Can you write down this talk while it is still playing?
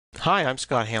Hi, I'm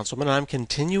Scott Hanselman, and I'm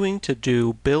continuing to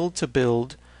do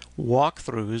build-to-build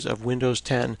walkthroughs of Windows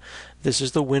 10. This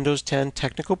is the Windows 10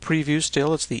 technical preview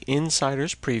still. It's the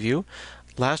insider's preview.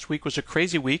 Last week was a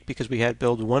crazy week because we had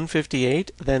build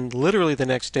 158, then literally the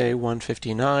next day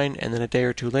 159, and then a day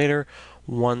or two later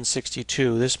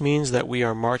 162. This means that we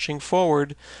are marching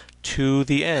forward to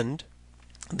the end,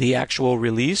 the actual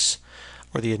release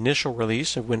or the initial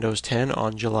release of Windows 10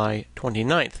 on July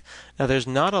 29th. Now there's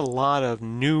not a lot of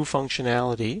new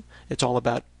functionality. It's all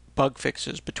about bug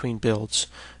fixes between builds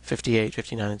 58,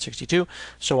 59, and 62.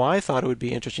 So I thought it would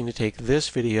be interesting to take this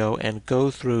video and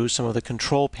go through some of the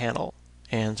control panel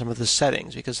and some of the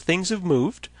settings because things have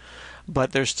moved,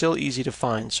 but they're still easy to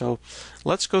find. So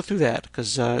let's go through that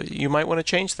because you might want to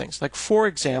change things. Like for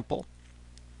example,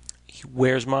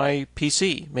 where's my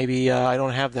PC? Maybe I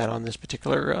don't have that on this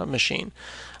particular machine.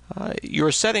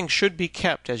 Your settings should be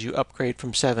kept as you upgrade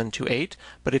from 7 to 8,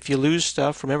 but if you lose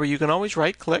stuff, remember you can always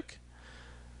right-click.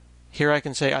 Here I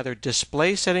can say either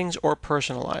display settings or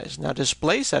personalize. Now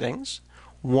display settings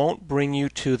won't bring you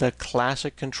to the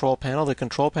classic control panel. The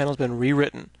control panel has been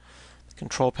rewritten. The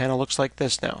control panel looks like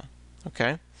this now.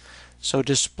 Okay? So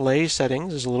display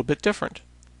settings is a little bit different.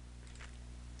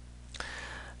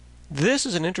 This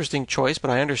is an interesting choice, but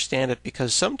I understand it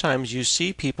because sometimes you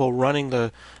see people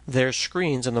running their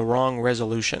screens in the wrong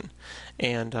resolution.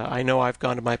 And I know I've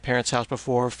gone to my parents' house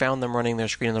before, found them running their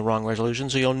screen in the wrong resolution.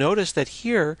 So you'll notice that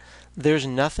here, there's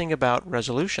nothing about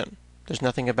resolution. There's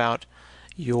nothing about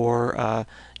your,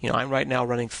 I'm right now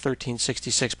running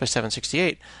 1366 by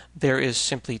 768. There is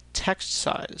simply text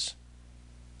size.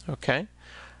 Okay?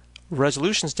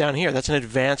 Resolution's down here. That's an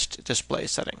advanced display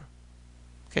setting.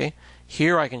 Okay?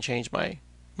 Here I can change my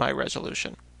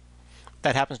resolution.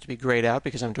 That happens to be grayed out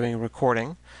because I'm doing a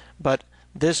recording, but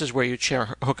this is where you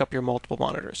hook up your multiple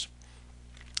monitors.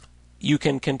 You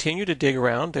can continue to dig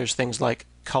around. There's things like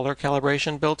color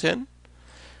calibration built in,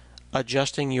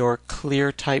 adjusting your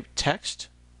clear type text,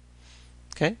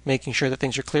 okay, making sure that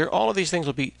things are clear. All of these things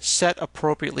will be set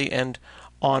appropriately and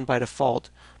on by default,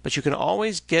 but you can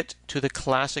always get to the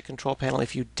classic control panel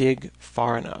if you dig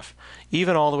far enough,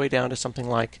 even all the way down to something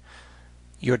like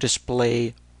your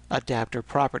display adapter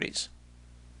properties.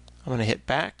 I'm going to hit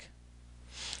back.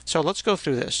 So let's go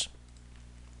through this.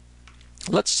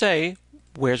 Let's say,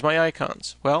 where's my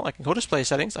icons? Well, I can go to display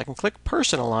settings, I can click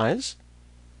personalize,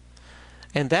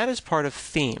 and that is part of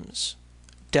themes,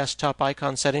 desktop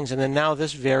icon settings, and then now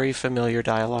this very familiar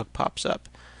dialog pops up.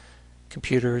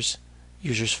 Computers,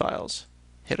 users files,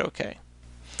 hit OK.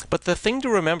 But the thing to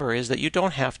remember is that you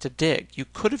don't have to dig. You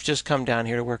could have just come down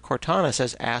here to where Cortana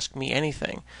says ask me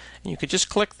anything, and you could just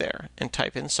click there and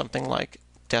type in something like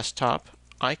desktop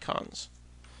icons.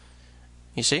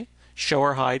 You see? Show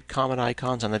or hide common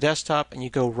icons on the desktop, and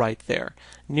you go right there.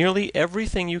 Nearly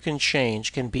everything you can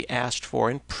change can be asked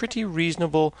for in pretty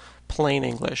reasonable plain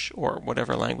English or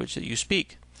whatever language that you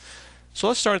speak. So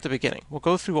let's start at the beginning. We'll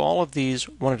go through all of these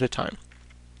one at a time.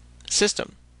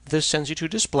 System. This sends you to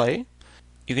display.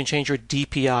 You can change your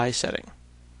DPI setting.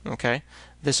 Okay?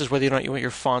 This is whether or not you want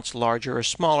your fonts larger or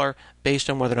smaller based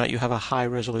on whether or not you have a high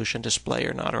resolution display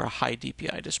or not, or a high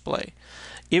DPI display.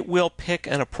 It will pick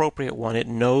an appropriate one. It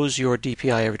knows your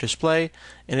DPI of your display,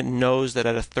 and it knows that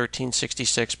at a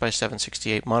 1366 by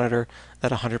 768 monitor,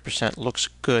 that 100% looks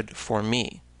good for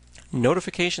me.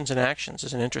 Notifications and actions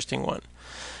is an interesting one.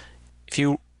 If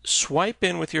you swipe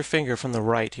in with your finger from the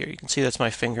right here, you can see that's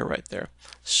my finger right there.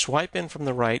 Swipe in from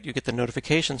the right, you get the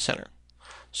notification center.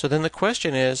 So then the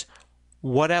question is,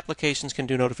 what applications can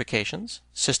do notifications,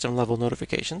 system level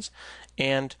notifications,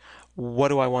 and what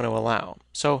do I want to allow?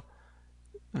 So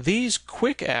these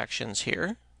quick actions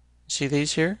here, see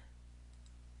these here?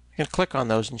 You can click on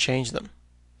those and change them.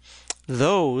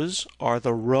 Those are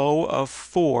the row of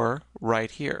 4 right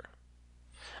here.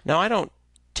 Now I don't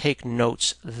take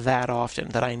notes that often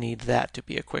that I need that to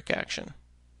be a quick action.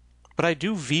 But I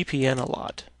do VPN a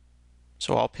lot,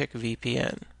 so I'll pick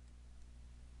VPN.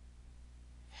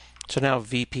 So now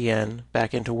VPN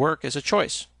back into work is a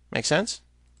choice. Make sense?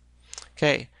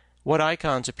 Okay, what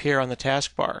icons appear on the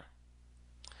taskbar?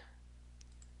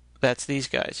 That's these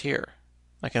guys here.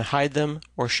 I can hide them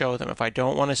or show them. If I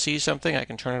don't want to see something, I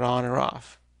can turn it on or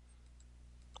off.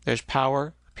 There's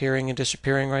power appearing and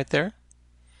disappearing right there.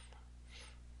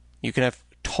 You can have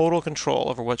total control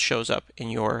over what shows up in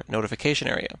your notification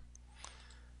area.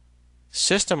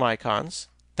 System icons,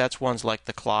 that's ones like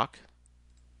the clock.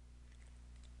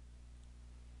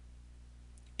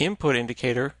 Input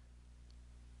indicator,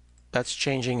 that's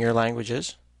changing your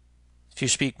languages. If you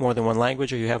speak more than one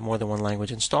language or you have more than one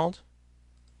language installed.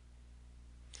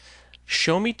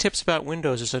 Show Me Tips About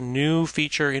Windows is a new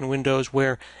feature in Windows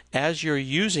where as you're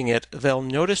using it, they'll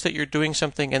notice that you're doing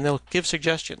something and they'll give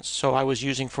suggestions. So I was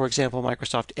using, for example,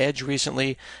 Microsoft Edge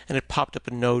recently, and it popped up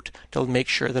a note to make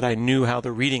sure that I knew how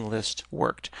the reading list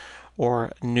worked,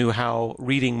 or knew how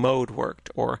reading mode worked,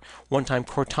 or one time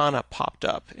Cortana popped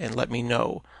up and let me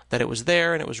know that it was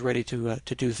there and it was ready to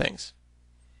do things.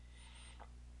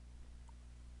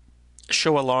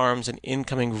 Show alarms and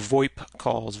incoming VoIP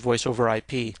calls, voice over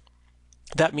IP.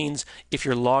 That means if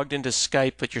you're logged into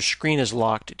Skype but your screen is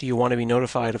locked, do you want to be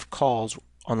notified of calls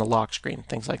on the lock screen,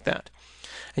 things like that.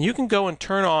 And you can go and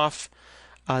turn off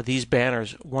these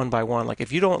banners one by one. Like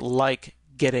if you don't like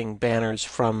getting banners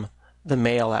from the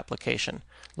mail application,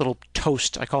 little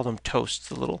toast, I call them toasts,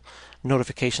 the little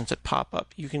notifications that pop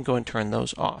up, you can go and turn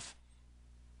those off.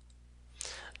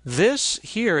 This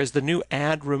here is the new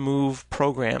Add Remove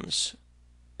Programs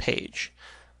page.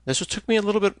 This took me a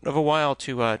little bit of a while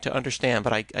to understand,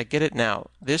 but I get it now.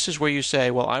 This is where you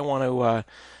say, well, I want to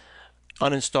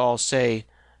uninstall, say,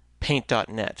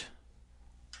 paint.net.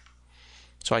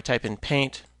 So I type in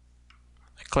paint,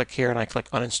 I click here, and I click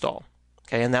uninstall.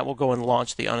 Okay, and that will go and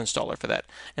launch the uninstaller for that.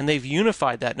 And they've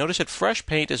unified that. Notice that Fresh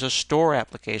Paint is a store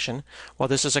application, while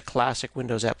this is a classic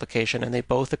Windows application, and they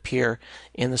both appear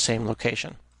in the same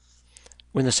location,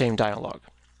 in the same dialog.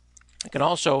 I can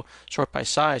also sort by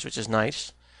size, which is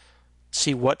nice.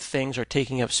 See what things are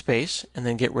taking up space and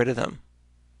then get rid of them.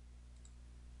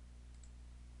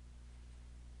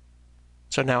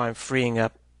 So now I'm freeing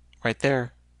up right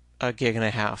there 1.5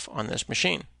 gigs on this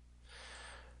machine.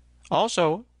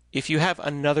 Also, if you have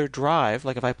another drive,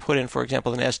 like if I put in, for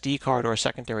example, an SD card or a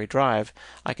secondary drive,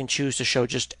 I can choose to show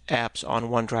just apps on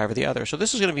one drive or the other. So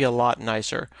this is going to be a lot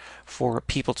nicer for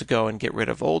people to go and get rid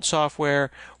of old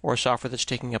software or software that's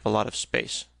taking up a lot of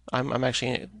space. I'm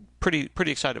actually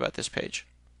pretty excited about this page.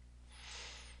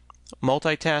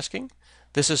 Multitasking.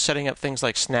 This is setting up things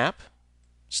like snap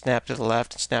to the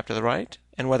left and snap to the right,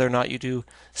 and whether or not you do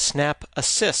snap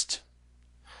assist.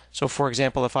 So for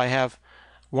example, if I have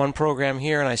one program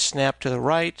here and I snap to the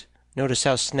right, notice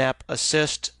how snap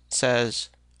assist says,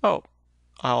 oh,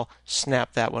 I'll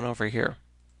snap that one over here.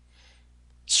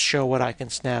 Show what I can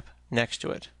snap next to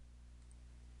it.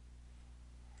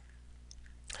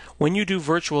 When you do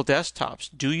virtual desktops,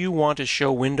 do you want to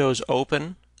show Windows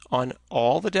open on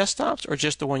all the desktops or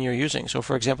just the one you're using? So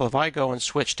for example, if I go and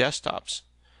switch desktops,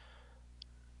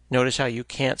 notice how you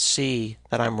can't see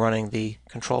that I'm running the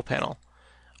control panel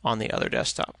on the other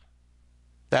desktop.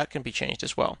 That can be changed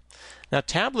as well. Now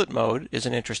tablet mode is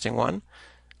an interesting one.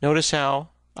 Notice how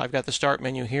I've got the start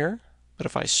menu here, but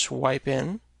if I swipe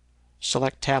in,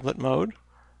 select tablet mode,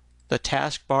 the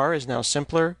taskbar is now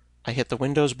simpler. I hit the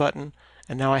Windows button,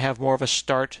 and now I have more of a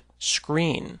start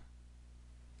screen.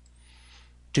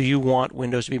 Do you want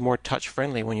Windows to be more touch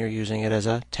friendly when you're using it as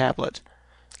a tablet?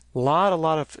 A lot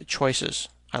of choices.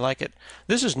 I like it.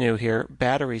 This is new here,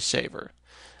 battery saver.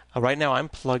 Right now I'm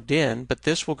plugged in, but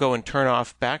this will go and turn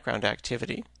off background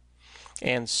activity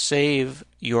and save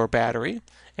your battery.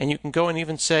 And you can go and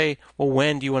even say, well,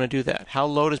 when do you want to do that? How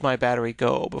low does my battery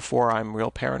go before I'm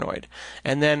real paranoid?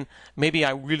 And then maybe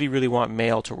I really want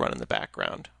Mail to run in the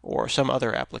background or some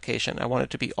other application. I want it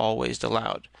to be always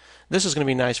allowed. This is going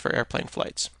to be nice for airplane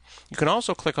flights. You can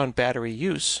also click on battery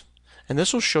use, and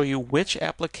this will show you which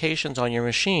applications on your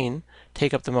machine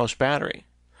take up the most battery.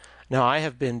 Now I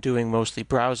have been doing mostly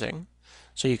browsing,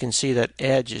 so you can see that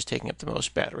Edge is taking up the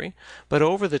most battery. But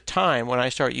over the time, when I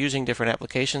start using different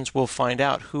applications, we'll find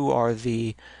out who are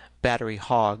the battery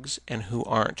hogs and who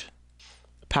aren't.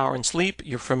 Power and sleep,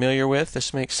 you're familiar with.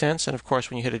 This makes sense. And of course,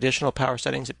 when you hit additional power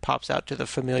settings, it pops out to the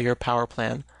familiar power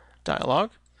plan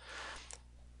dialog.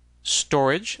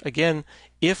 Storage, again,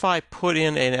 if I put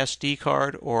in an SD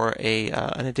card or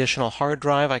an additional hard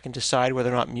drive, I can decide whether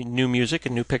or not new music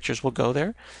and new pictures will go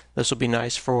there. This will be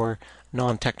nice for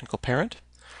non-technical parent.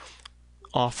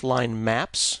 Offline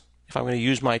maps. If I'm going to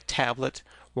use my tablet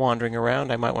wandering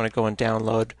around, I might want to go and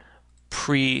download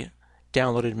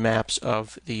pre-downloaded maps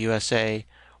of the USA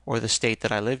or the state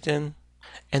that I lived in.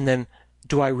 And then,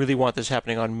 do I really want this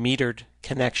happening on metered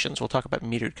connections? We'll talk about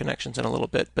metered connections in a little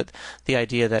bit, but the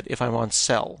idea that if I'm on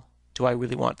cell, do I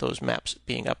really want those maps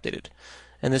being updated?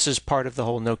 And this is part of the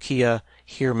whole Nokia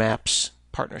Here Maps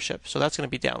partnership. So that's going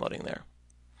to be downloading there.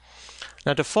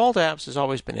 Now, default apps has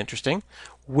always been interesting.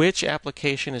 Which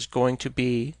application is going to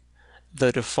be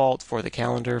the default for the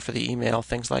calendar, for the email,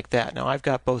 things like that? Now, I've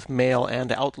got both Mail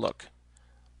and Outlook.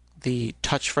 The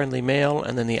touch-friendly Mail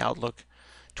and then the Outlook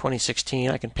 2016.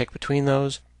 I can pick between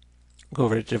those. Go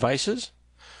over to Devices.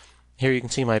 Here you can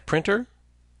see my printer.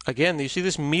 Again, you see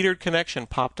this metered connection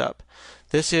popped up.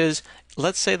 This is,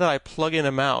 let's say that I plug in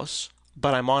a mouse,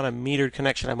 but I'm on a metered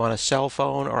connection. I'm on a cell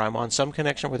phone or I'm on some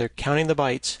connection where they're counting the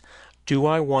bytes. Do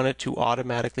I want it to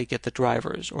automatically get the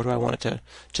drivers, or do I want it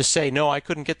to say, no, I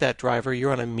couldn't get that driver,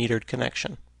 you're on a metered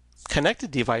connection? Connected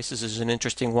devices is an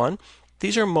interesting one.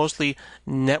 These are mostly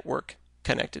network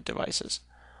connected devices.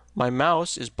 My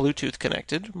mouse is Bluetooth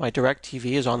connected. My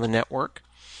DirecTV is on the network.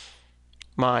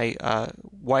 My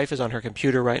wife is on her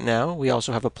computer right now. We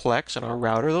also have a Plex and our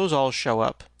router. Those all show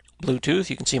up. Bluetooth,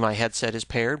 you can see my headset is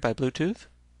paired by Bluetooth.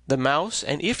 The mouse,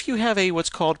 and if you have a what's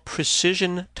called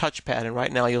precision touchpad, and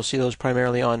right now you'll see those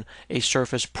primarily on a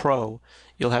Surface Pro,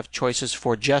 you'll have choices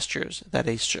for gestures that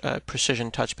a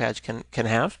precision touchpad can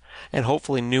have, and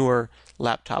hopefully newer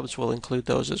laptops will include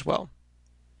those as well.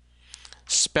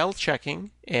 Spell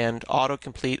checking and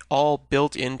autocomplete all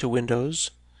built into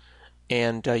Windows,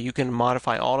 and you can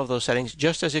modify all of those settings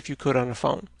just as if you could on a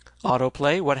phone.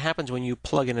 Autoplay, what happens when you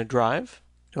plug in a drive?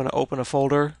 Do you want to open a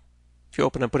folder? If you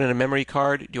put in a memory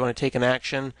card, do you want to take an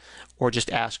action, or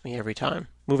just ask me every time?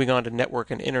 Moving on to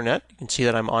network and internet, you can see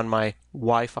that I'm on my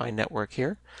Wi-Fi network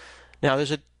here. Now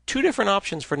there's two different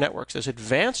options for networks. There's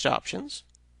advanced options,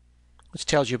 which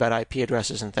tells you about IP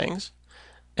addresses and things.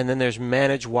 And then there's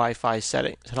manage Wi-Fi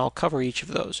settings, and I'll cover each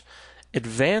of those.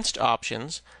 Advanced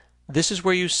options, this is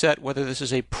where you set whether this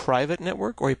is a private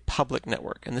network or a public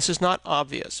network. And this is not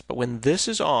obvious, but when this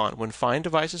is on, when Find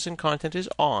Devices and Content is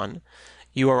on,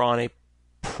 you are on a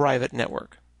private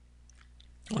network.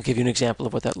 I'll give you an example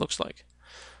of what that looks like.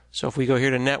 So if we go here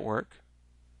to network,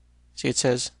 see it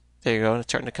says, there you go,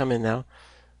 it's starting to come in now.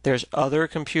 There's other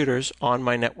computers on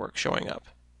my network showing up.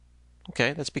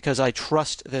 Okay, that's because I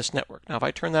trust this network. Now if I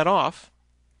turn that off,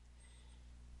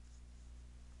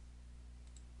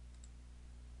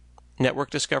 network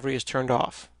discovery is turned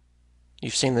off.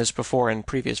 You've seen this before in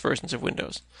previous versions of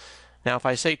Windows. Now if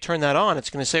I say turn that on, it's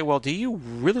going to say, well, do you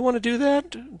really want to do that?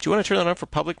 Do you want to turn that on for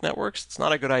public networks? It's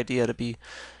not a good idea to be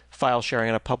file sharing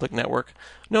on a public network.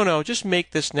 No, just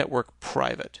make this network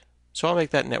private. So I'll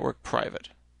make that network private.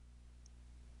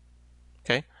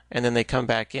 Okay, and then they come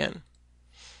back in.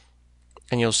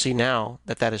 And you'll see now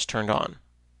that that is turned on.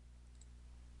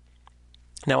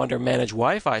 Now under Manage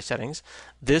Wi-Fi settings,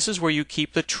 this is where you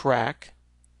keep the track.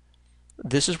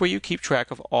 This is where you keep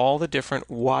track of all the different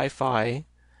Wi-Fi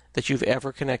that you've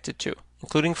ever connected to,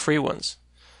 including free ones.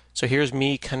 So here's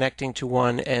me connecting to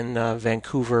one in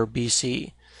Vancouver,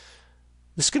 BC.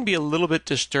 This can be a little bit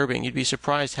disturbing. You'd be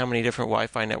surprised how many different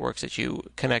Wi-Fi networks that you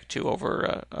connect to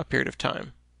over a period of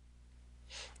time.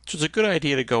 So it's a good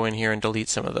idea to go in here and delete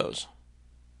some of those.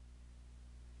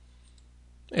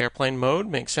 Airplane mode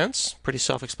makes sense, pretty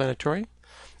self-explanatory.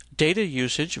 Data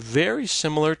usage, very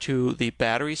similar to the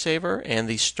battery saver and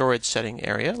the storage setting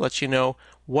area, lets you know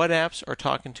what apps are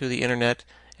talking to the internet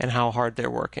and how hard they're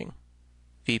working.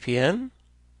 VPN.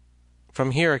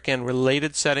 From here, again,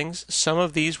 related settings. Some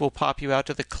of these will pop you out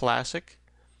to the classic,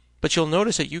 but you'll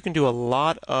notice that you can do a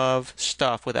lot of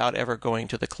stuff without ever going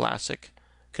to the classic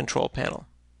control panel.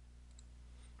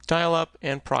 Dial-up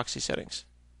and proxy settings.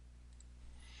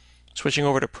 Switching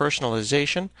over to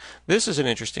personalization, this is an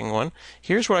interesting one.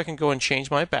 Here's where I can go and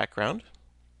change my background.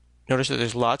 Notice that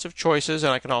there's lots of choices,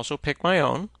 and I can also pick my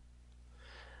own.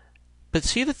 But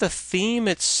see that the theme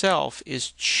itself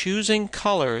is choosing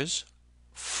colors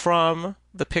from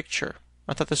the picture.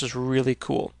 I thought this was really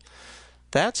cool.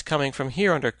 That's coming from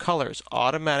here under colors.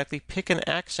 Automatically pick an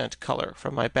accent color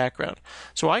from my background.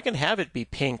 So I can have it be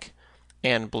pink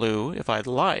and blue if I'd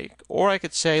like, or I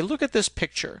could say, look at this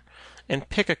picture, and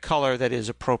pick a color that is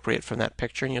appropriate from that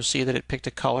picture, and you'll see that it picked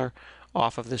a color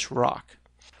off of this rock.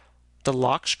 The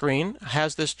lock screen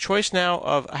has this choice now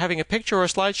of having a picture or a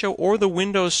slideshow, or the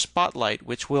Windows Spotlight,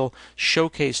 which will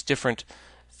showcase different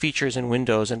features in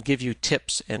Windows and give you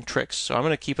tips and tricks. So I'm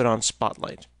going to keep it on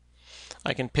Spotlight.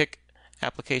 I can pick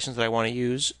applications that I want to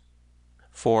use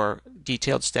for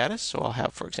detailed status. So I'll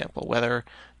have, for example, weather,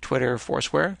 Twitter,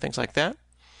 Foursquare, things like that.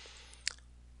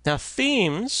 Now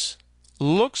themes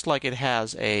looks like it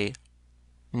has a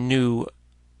new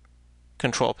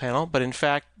control panel, but in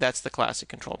fact that's the classic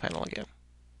control panel again.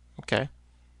 Okay.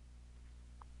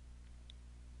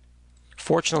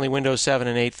 Fortunately, Windows 7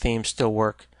 and 8 themes still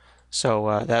work,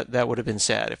 so that would have been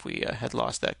sad if we had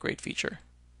lost that great feature.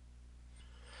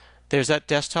 There's that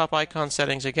desktop icon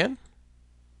settings again.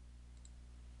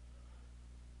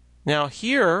 Now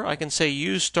here I can say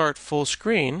use start full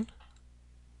screen,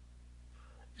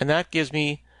 and that gives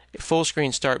me a full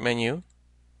screen start menu,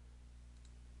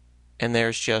 and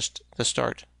there's just the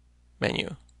start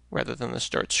menu rather than the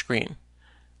start screen.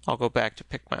 I'll go back to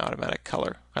pick my automatic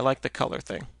color. I like the color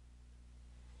thing.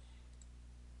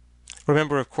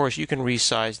 Remember, of course, you can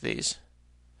resize these.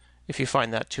 if you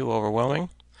find that too overwhelming.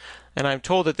 And I'm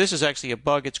told that this is actually a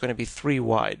bug. It's going to be 3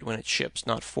 wide when it ships,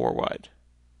 not 4 wide.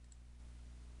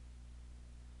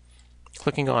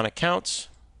 Clicking on Accounts.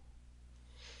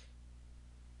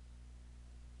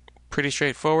 Pretty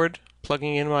straightforward.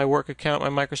 Plugging in my work account,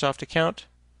 my Microsoft account.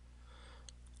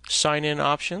 Sign in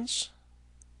options.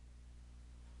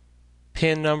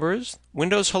 PIN numbers.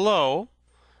 Windows Hello.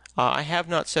 I have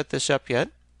not set this up yet.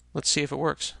 Let's see if it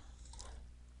works.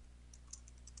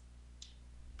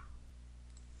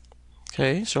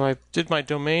 Okay, so I did my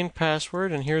domain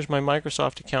password, and here's my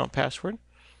Microsoft account password.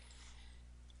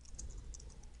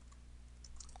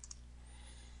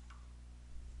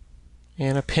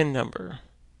 And a PIN number.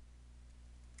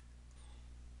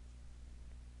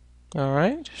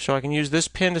 Alright, so I can use this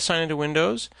PIN to sign into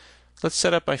Windows. Let's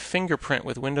set up my fingerprint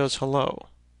with Windows Hello.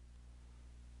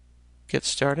 Get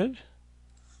started.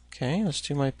 Okay, let's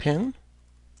do my PIN.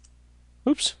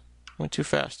 Oops, went too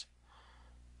fast.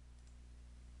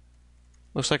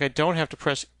 Looks like I don't have to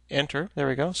press Enter. There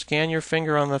we go. Scan your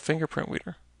finger on the fingerprint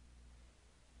reader.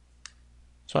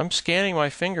 So I'm scanning my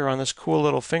finger on this cool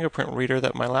little fingerprint reader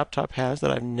that my laptop has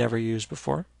that I've never used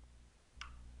before.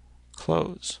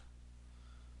 Close.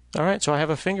 Alright, so I have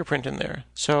a fingerprint in there.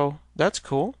 So that's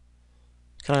cool.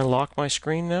 Can I lock my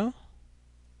screen now?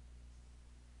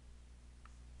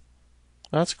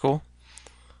 That's cool.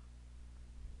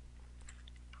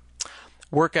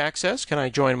 Work access. Can I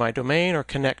join my domain or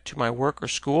connect to my work or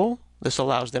school? This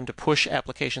allows them to push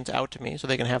applications out to me so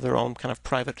they can have their own kind of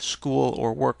private school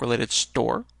or work-related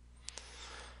store.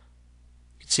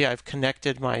 You can see I've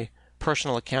connected my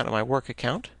personal account and my work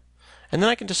account. And then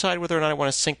I can decide whether or not I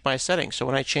want to sync my settings. So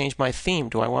when I change my theme,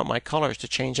 do I want my colors to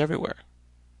change everywhere?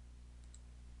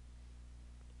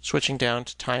 Switching down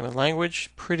to time and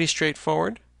language, pretty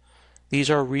straightforward. These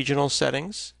are regional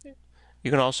settings. You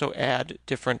can also add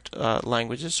different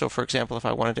languages. So for example, if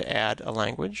I wanted to add a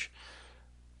language,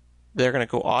 they're going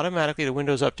to go automatically to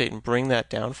Windows Update and bring that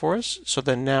down for us. So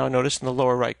then now notice in the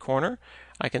lower right corner,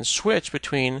 I can switch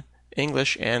between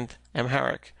English and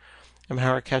Amharic.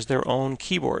 Amharic has their own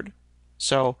keyboard.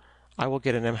 So I will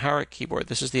get an Amharic keyboard.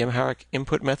 This is the Amharic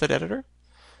input method editor.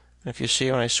 And if you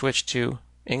see when I switch to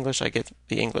English, I get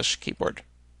the English keyboard.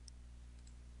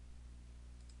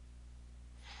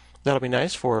 That'll be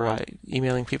nice for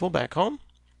emailing people back home.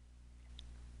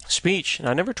 Speech. And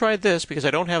I never tried this because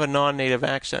I don't have a non-native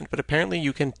accent, but apparently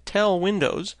you can tell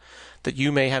Windows that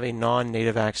you may have a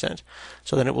non-native accent.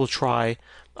 So then it will try,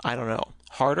 I don't know,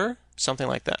 harder, something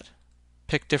like that.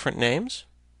 Pick different names.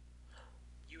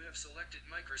 You have selected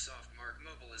Microsoft Mark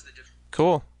Mobile as the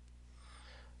Cool.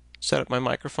 Set up my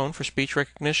microphone for speech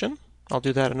recognition. I'll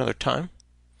do that another time.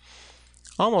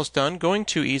 Almost done. Going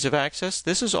to ease of access.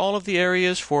 This is all of the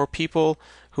areas for people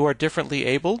who are differently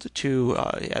abled to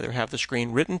either have the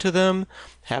screen written to them,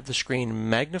 have the screen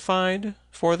magnified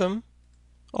for them,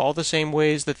 all the same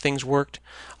ways that things worked.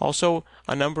 Also,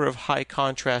 a number of high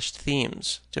contrast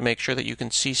themes to make sure that you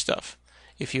can see stuff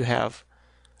if you have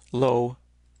low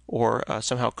or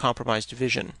somehow compromised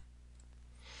vision.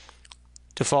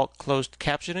 Default closed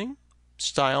captioning,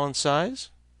 style and size.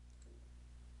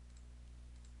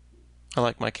 I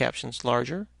like my captions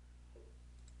larger.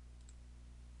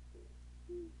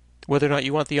 Whether or not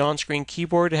you want the on-screen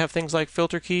keyboard to have things like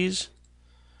filter keys.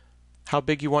 How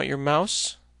big you want your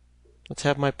mouse. Let's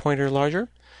have my pointer larger.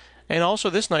 And also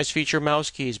this nice feature, mouse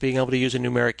keys, being able to use a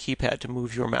numeric keypad to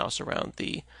move your mouse around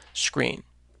the screen.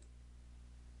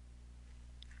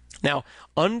 Now,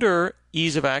 under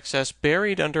ease of access,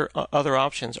 buried under other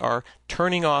options are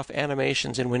turning off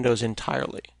animations in Windows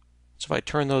entirely. So if I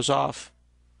turn those off,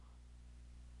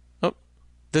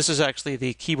 this is actually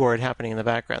the keyboard happening in the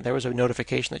background. There was a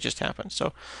notification that just happened.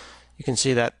 So you can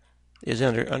see that is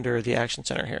under the Action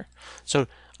Center here. So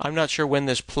I'm not sure when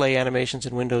this play animations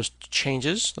in Windows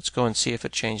changes. Let's go and see if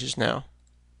it changes now.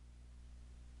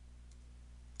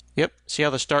 Yep, see how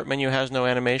the start menu has no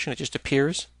animation? It just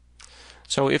appears.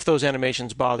 So if those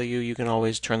animations bother you, you can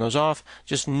always turn those off.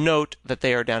 Just note that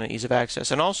they are down in ease of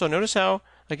access. And also notice how,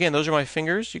 again, those are my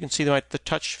fingers. You can see the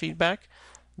touch feedback.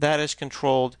 That is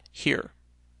controlled here.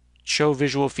 Show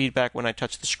visual feedback when I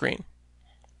touch the screen.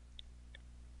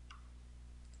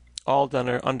 All done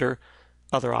under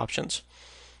other options.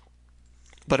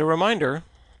 But a reminder,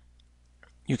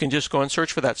 you can just go and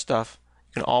search for that stuff.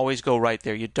 You can always go right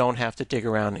there. You don't have to dig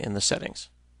around in the settings.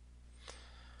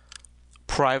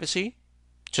 Privacy,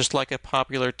 just like a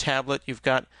popular tablet, you've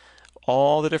got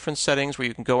all the different settings where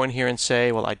you can go in here and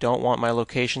say, well, I don't want my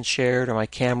location shared or my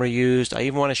camera used. I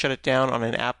even want to shut it down on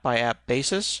an app-by-app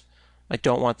basis. I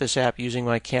don't want this app using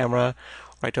my camera,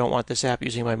 or I don't want this app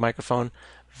using my microphone.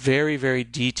 Very, very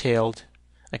detailed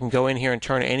I can go in here and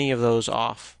turn any of those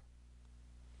off.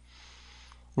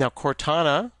 Now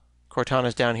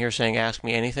Cortana's down here saying ask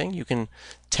me anything. You can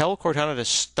tell Cortana to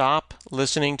stop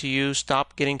listening to you,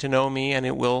 stop getting to know me, and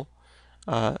it will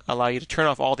allow you to turn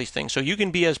off all these things. So you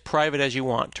can be as private as you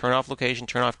want. Turn off location,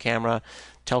 turn off camera,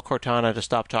 tell Cortana to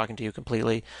stop talking to you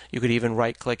completely. You could even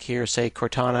right-click here, say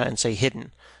Cortana, and say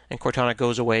hidden, and Cortana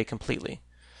goes away completely.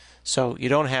 So you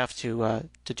don't have to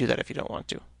do that if you don't want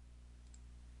to.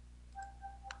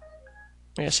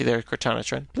 Yeah, see there, Cortana's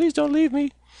trying, please don't leave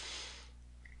me.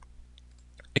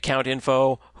 Account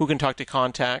info, who can talk to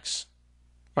contacts,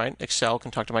 right? Excel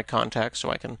can talk to my contacts, so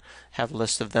I can have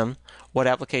lists of them. What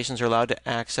applications are allowed to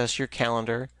access your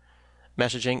calendar,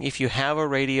 messaging. If you have a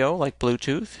radio like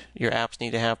Bluetooth, your apps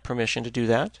need to have permission to do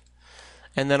that.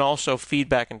 And then also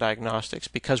feedback and diagnostics,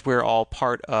 because we're all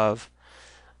part of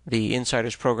the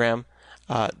Insiders program.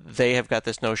 They have got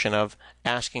this notion of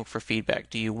asking for feedback.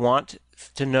 Do you want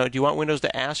to know? Do you want Windows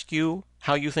to ask you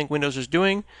how you think Windows is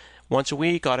doing? Once a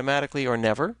week, automatically, or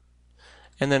never?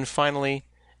 And then finally,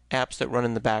 apps that run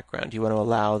in the background. You want to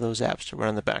allow those apps to run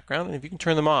in the background, and if you can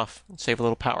turn them off and save a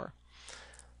little power.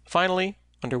 Finally,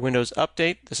 under Windows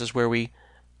Update, this is where we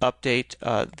update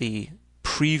the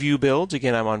preview builds.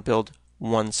 Again, I'm on build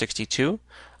 162.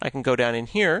 I can go down in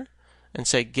here and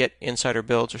say get insider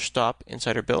builds or stop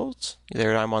insider builds.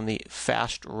 There I'm on the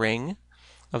fast ring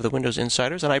of the Windows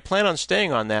Insiders, and I plan on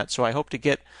staying on that, so I hope to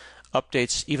get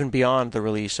updates even beyond the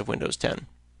release of Windows 10.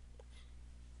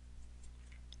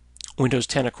 Windows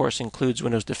 10, of course, includes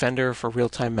Windows Defender for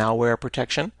real-time malware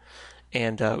protection,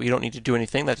 and you don't need to do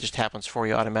anything. That just happens for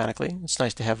you automatically. It's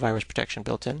nice to have virus protection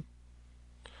built in.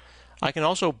 I can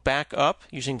also back up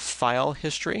using file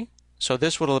history. So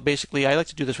this will basically, I like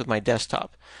to do this with my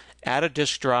desktop. Add a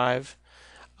disk drive,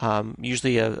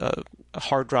 usually a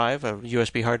hard drive, a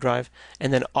USB hard drive,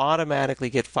 and then automatically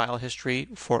get file history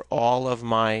for all of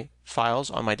my files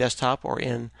on my desktop or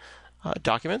in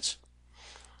documents.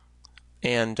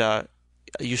 And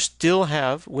you still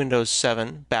have Windows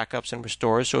 7 backups and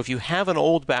restores. So if you have an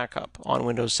old backup on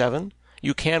Windows 7,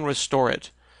 you can restore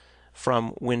it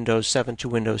from Windows 7 to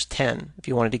Windows 10 if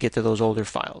you wanted to get to those older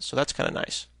files. So that's kind of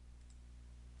nice.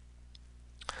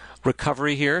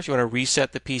 Recovery here, if you want to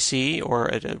reset the PC or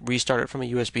restart it from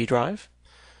a USB drive.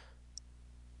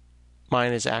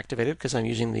 Mine is activated because I'm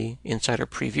using the Insider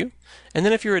Preview. And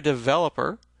then if you're a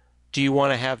developer, do you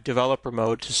want to have developer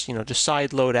mode to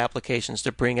side load applications,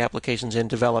 to bring applications in,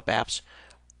 develop apps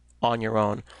on your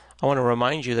own? I want to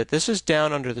remind you that this is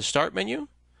down under the Start menu.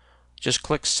 Just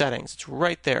click Settings. It's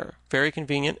right there. Very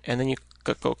convenient. And then you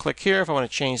go click here. If I want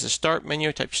to change the Start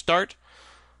menu, type Start.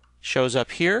 Shows up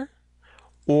here.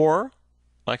 Or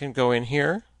I can go in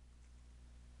here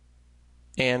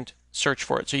and search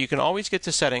for it. So you can always get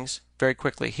to Settings very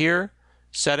quickly. Here,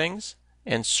 Settings,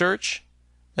 and Search.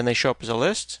 Then they show up as a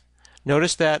list.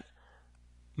 Notice that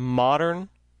modern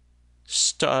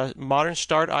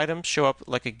start items show up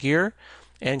like a gear,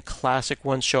 and classic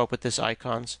ones show up with this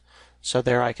icons. So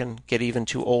there I can get even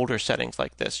to older settings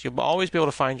like this. You'll always be able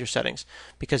to find your settings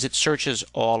because it searches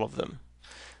all of them.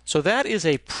 So that is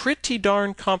a pretty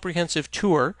darn comprehensive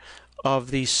tour of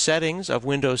the settings of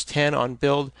Windows 10 on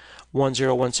build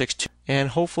 10162. And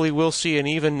hopefully we'll see an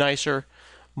even nicer,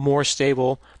 more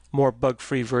stable, more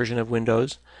bug-free version of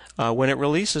Windows when it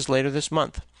releases later this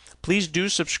month. Please do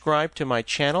subscribe to my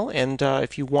channel, and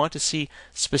if you want to see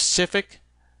specific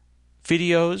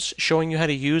videos showing you how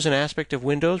to use an aspect of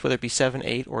Windows, whether it be 7,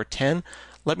 8, or 10,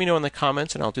 let me know in the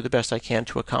comments and I'll do the best I can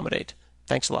to accommodate.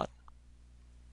 Thanks a lot.